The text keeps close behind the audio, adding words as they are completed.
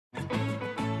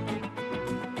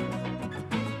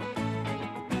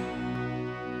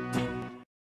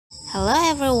Hello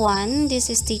everyone, this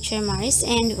is Teacher Maris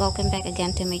and welcome back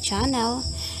again to my channel.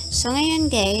 So ngayon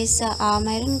guys,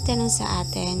 mayroong tanong sa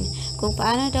atin kung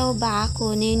paano daw ba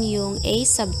kunin yung a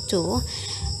sub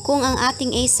 2 kung ang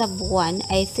ating a sub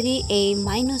 1 ay 3a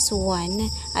minus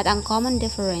 1 at ang common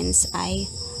difference ay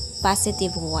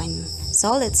positive 1.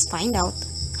 So let's find out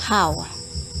how.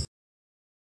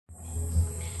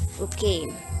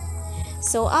 Okay,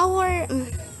 so our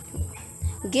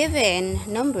given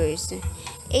numbers,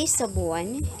 a sub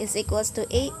 1 is equals to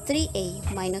 3a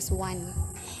minus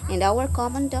 1 and our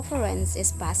common difference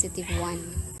is positive 1.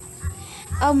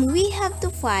 We have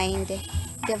to find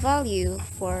the value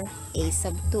for a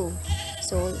sub 2.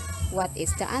 So what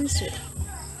is the answer?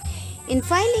 In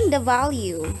finding the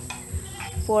value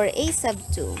for a sub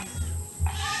 2,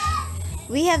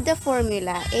 we have the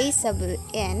formula a sub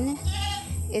n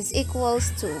is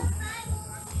equals to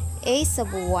a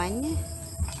sub 1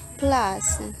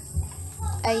 plus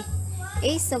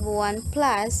a sub 1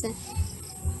 plus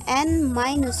n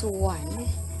minus 1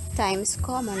 times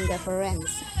common difference.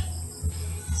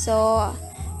 So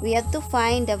we have to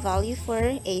find the value for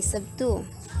a sub 2.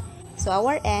 So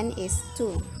our n is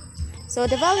 2. So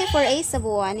the value for a sub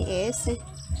 1 is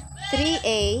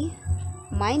 3a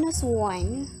minus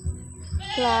 1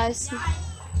 plus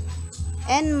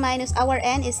n minus, our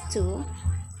n is 2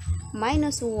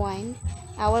 minus 1,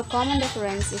 our common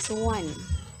difference is 1.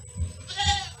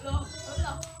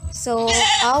 So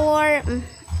our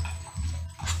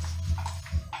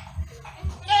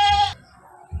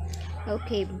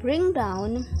bring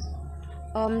down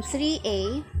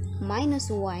 3a minus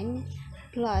 1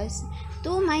 plus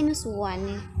 2 minus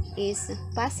 1 is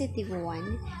positive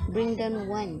 1, bring down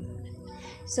 1.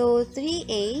 So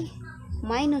 3a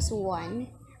minus 1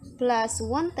 plus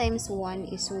 1 times 1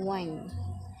 is 1.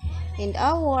 And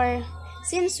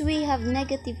since we have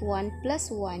negative 1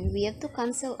 plus 1, we have to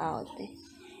cancel out.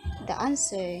 The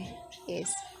answer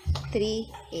is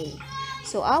 3a.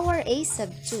 So our a sub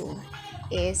 2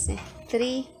 is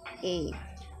 3a.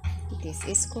 This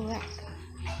is correct.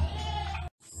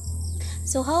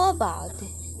 So how about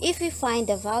if we find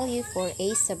the value for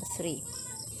a sub 3?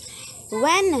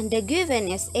 When the given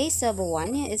is a sub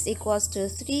 1 is equals to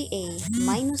 3a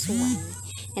minus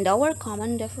 1 and our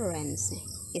common difference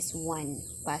is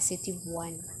 1, positive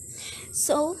 1.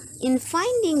 So in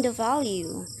finding the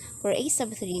value for a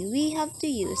sub 3, we have to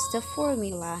use the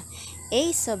formula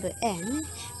a sub n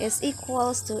is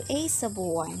equals to a sub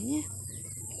 1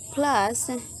 plus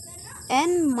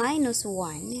n minus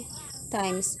 1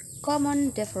 times common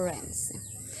difference.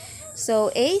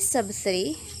 So a sub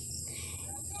 3,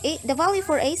 the value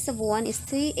for a sub 1 is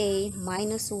 3a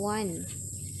minus 1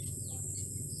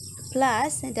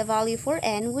 plus the value for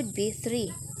n would be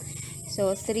 3.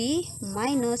 So 3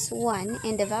 minus 1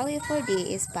 and the value for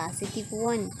d is positive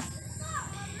 1.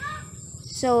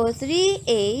 So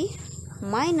 3a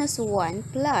minus 1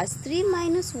 plus 3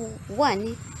 minus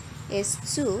 1 is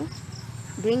 2,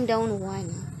 bring down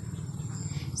 1.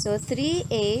 So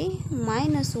 3a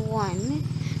minus 1,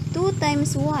 2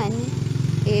 times 1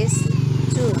 is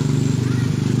 2.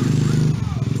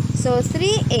 So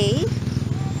 3a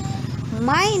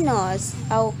minus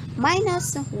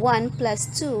 1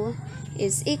 plus 2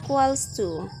 is equals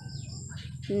to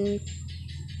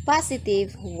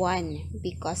positive 1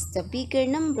 because the bigger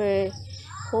number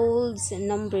holds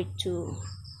number 2.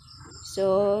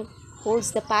 So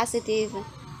holds the positive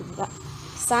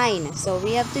sign. So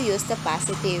we have to use the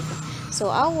positive. So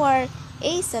our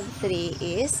a sub 3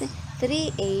 is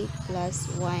 3a plus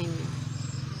 1.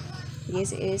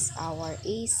 This is our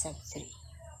a sub 3.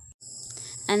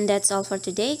 And that's all for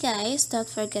today guys. Don't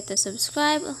forget to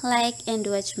subscribe, like, and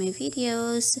watch my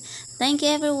videos. Thank you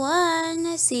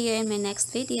everyone. See you in my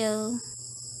next video.